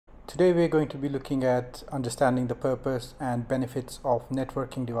Today we're going to be looking at understanding the purpose and benefits of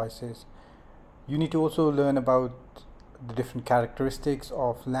networking devices. You need to also learn about the different characteristics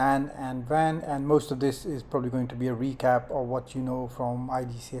of LAN and WAN, and most of this is probably going to be a recap of what you know from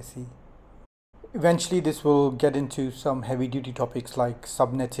IGCSE. Eventually this will get into some heavy duty topics like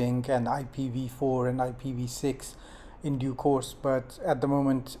subnetting and IPv4 and IPv6 in due course, but at the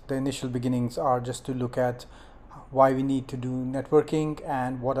moment the initial beginnings are just to look at why we need to do networking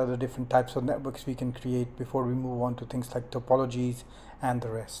and what are the different types of networks we can create before we move on to things like topologies and the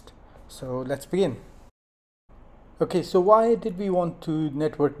rest. So let's begin. Okay, so why did we want to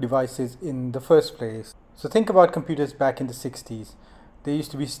network devices in the first place? So think about computers back in the 60s. They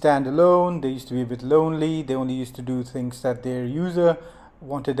used to be standalone, they used to be a bit lonely, they only used to do things that their user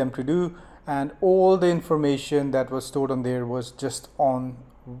wanted them to do, and all the information that was stored on there was just on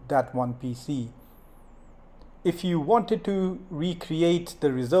that one PC. If you wanted to recreate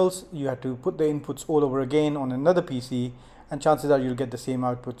the results, you had to put the inputs all over again on another PC, and chances are you'll get the same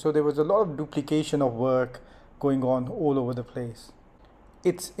output. So there was a lot of duplication of work going on all over the place.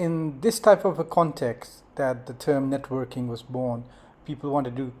 It's in this type of a context that the term networking was born. People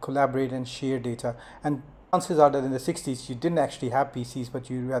wanted to collaborate and share data, and chances are that in the 60s you didn't actually have PCs, but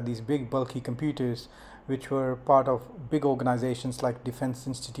you had these big bulky computers which were part of big organizations like defense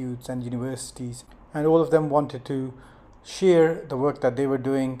institutes and universities, and all of them wanted to share the work that they were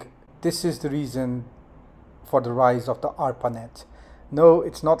doing. This is the reason for the rise of the ARPANET. No,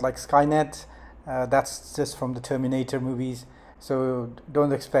 it's not like Skynet. That's just from the Terminator movies. So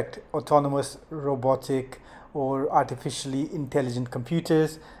don't expect autonomous, robotic, or artificially intelligent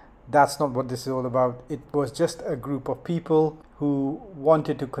computers. That's not what this is all about. It was just a group of people who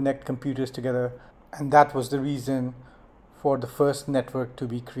wanted to connect computers together, and that was the reason for the first network to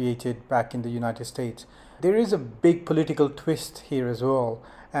be created back in the United States. There is a big political twist here as well,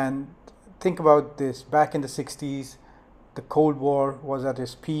 and think about this. Back in the 60s, the Cold War was at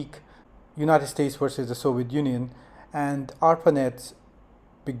its peak, United States versus the Soviet Union, and ARPANET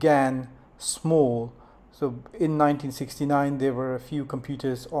began small. So in 1969 there were a few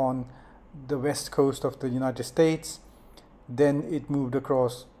computers on the west coast of the United States. Then it moved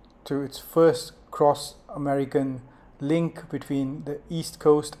across to its first cross-American link between the East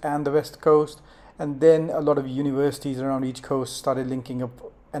Coast and the West Coast, and then a lot of universities around each coast started linking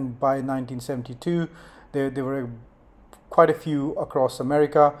up, and by 1972 there were quite a few across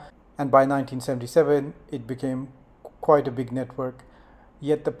America, and by 1977 it became quite a big network.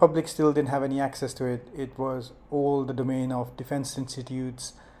 Yet the public still didn't have any access to it. It was all the domain of defense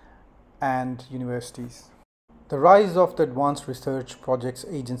institutes and universities. The rise of the Advanced Research Projects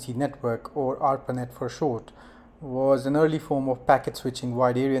Agency Network, or ARPANET for short, was an early form of packet switching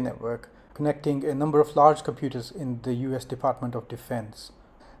wide area network connecting a number of large computers in the US Department of Defense.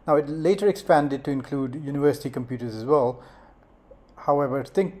 Now it later expanded to include university computers as well. However,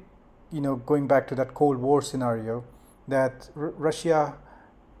 think, going back to that Cold War scenario, that Russia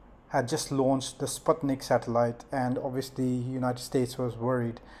had just launched the Sputnik satellite, and obviously the United States was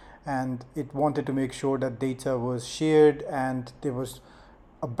worried, and it wanted to make sure that data was shared and there was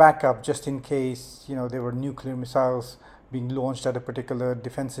a backup just in case there were nuclear missiles being launched at a particular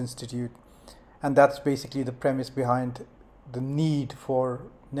defense institute. And that's basically the premise behind the need for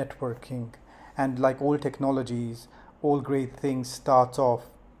networking. And like all technologies, all great things start off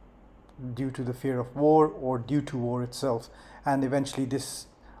due to the fear of war or due to war itself, and eventually this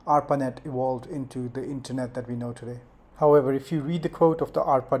ARPANET evolved into the internet that we know today. However, if you read the quote of the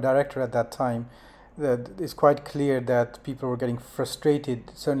ARPA director at that time, it's quite clear that people were getting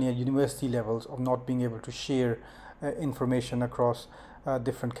frustrated, certainly at university levels, of not being able to share information across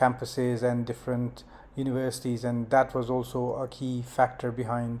different campuses and different universities, and that was also a key factor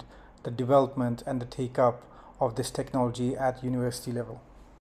behind the development and the take-up of this technology at university level.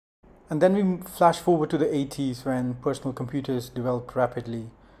 And then we flash forward to the 80s when personal computers developed rapidly.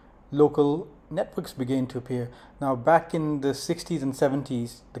 Local networks began to appear. Now back in the 60s and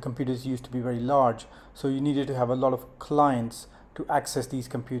 70s, the computers used to be very large, so you needed to have a lot of clients to access these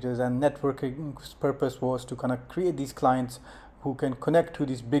computers, and networking's purpose was to kind of create these clients who can connect to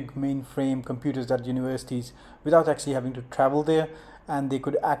these big mainframe computers at universities without actually having to travel there, and they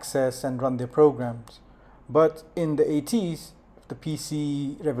could access and run their programs. But in the 80s, the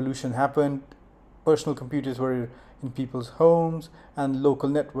PC revolution happened. Personal computers were in people's homes and local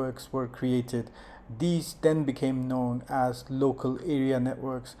networks were created. These then became known as local area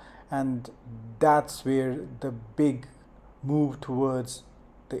networks, and that's where the big move towards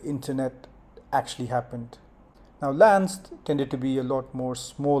the internet actually happened. Now LANs tended to be a lot more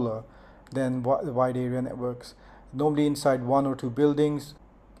smaller than wide area networks, normally inside one or two buildings,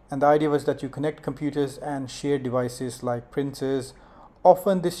 And the idea was that you connect computers and shared devices like printers.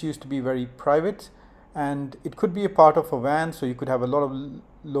 Often this used to be very private, and it could be a part of a WAN, so you could have a lot of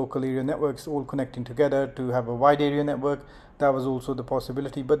local area networks all connecting together to have a wide area network. That was also the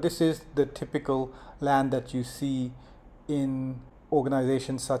possibility, but this is the typical LAN that you see in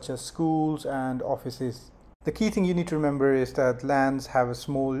organizations such as schools and offices. The key thing you need to remember is that LANs have a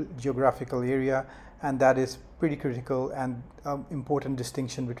small geographical area, and that is pretty critical and important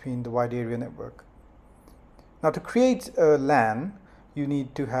distinction between the wide area network. Now, to create a LAN, you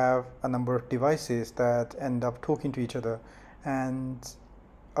need to have a number of devices that end up talking to each other, and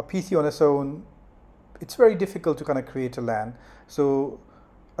a PC on its own, it's very difficult to kind of create a LAN. So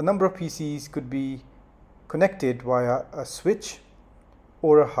a number of PCs could be connected via a switch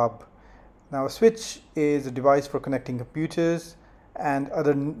or a hub. Now, a switch is a device for connecting computers and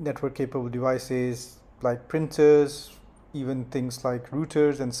other network capable devices like printers, even things like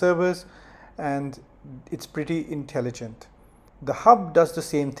routers and servers, and it's pretty intelligent. The hub does the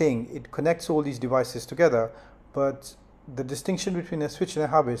same thing. It connects all these devices together, but the distinction between a switch and a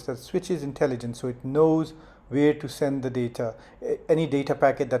hub is that switch is intelligent, so it knows where to send the data. Any data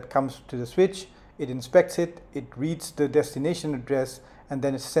packet that comes to the switch, it inspects it, it reads the destination address, and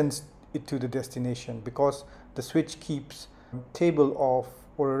then it sends it to the destination, because the switch keeps a table of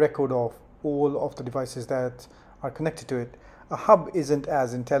or a record of all of the devices that are connected to it. A hub isn't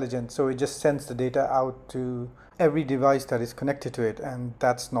as intelligent, so it just sends the data out to every device that is connected to it, and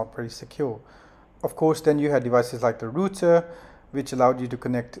that's not very secure. Of course, then you had devices like the router, which allowed you to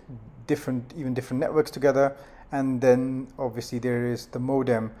connect different networks together, and then obviously there is the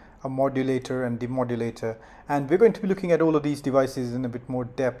modem, a modulator and demodulator, and we're going to be looking at all of these devices in a bit more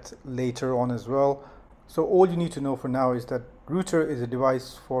depth later on as well. So all you need to know for now is that router is a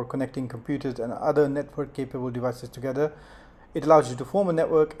device for connecting computers and other network capable devices together. It allows you to form a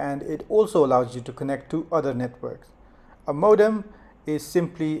network, and it also allows you to connect to other networks. A modem is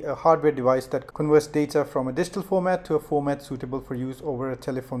simply a hardware device that converts data from a digital format to a format suitable for use over a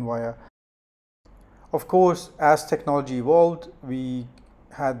telephone wire. Of course, as technology evolved, we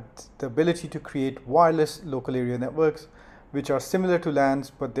had the ability to create wireless local area networks, which are similar to LANs,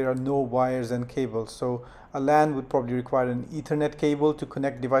 but there are no wires and cables. So a LAN would probably require an Ethernet cable to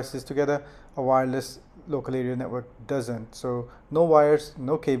connect devices together. A wireless local area network doesn't. So no wires,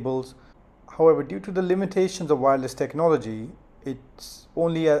 no cables. However, due to the limitations of wireless technology, it's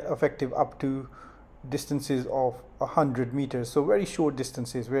only effective up to distances of 100 meters, so very short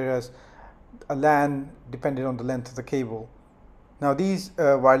distances, whereas a LAN depended on the length of the cable. Now, these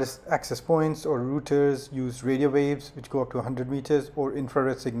wireless access points or routers use radio waves which go up to 100 meters, or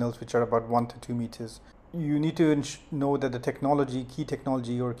infrared signals which are about 1 to 2 meters. You need to know that the key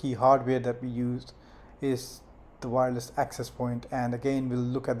technology or key hardware that we use is the wireless access point, and again we'll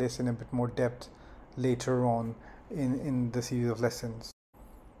look at this in a bit more depth later on in the series of lessons.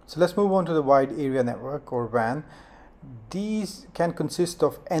 So let's move on to the wide area network or WAN. These can consist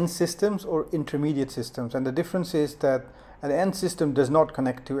of end systems or intermediate systems, and the difference is that an end system does not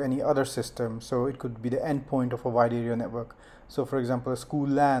connect to any other system, so it could be the endpoint of a wide area network. So for example, a school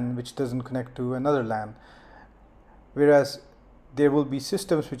LAN which doesn't connect to another LAN, whereas there will be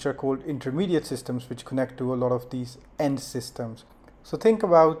systems which are called intermediate systems which connect to a lot of these end systems. So think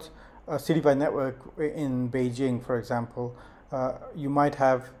about a citywide network in Beijing, for example. You might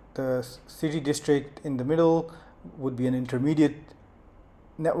have the city district in the middle, would be an intermediate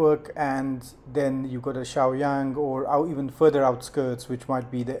network, and then you've got a Shaoyang or even further outskirts, which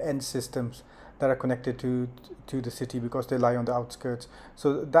might be the end systems that are connected to the city because they lie on the outskirts.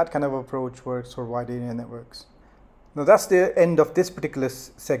 So that kind of approach works for wide area networks. Now that's the end of this particular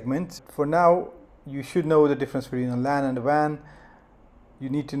segment. For now, you should know the difference between a LAN and a WAN. You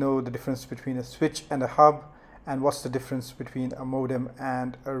need to know the difference between a switch and a hub, and what's the difference between a modem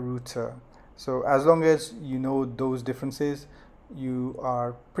and a router. So as long as you know those differences, you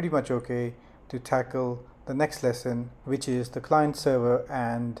are pretty much okay to tackle the next lesson, which is the client server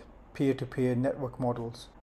and peer-to-peer network models.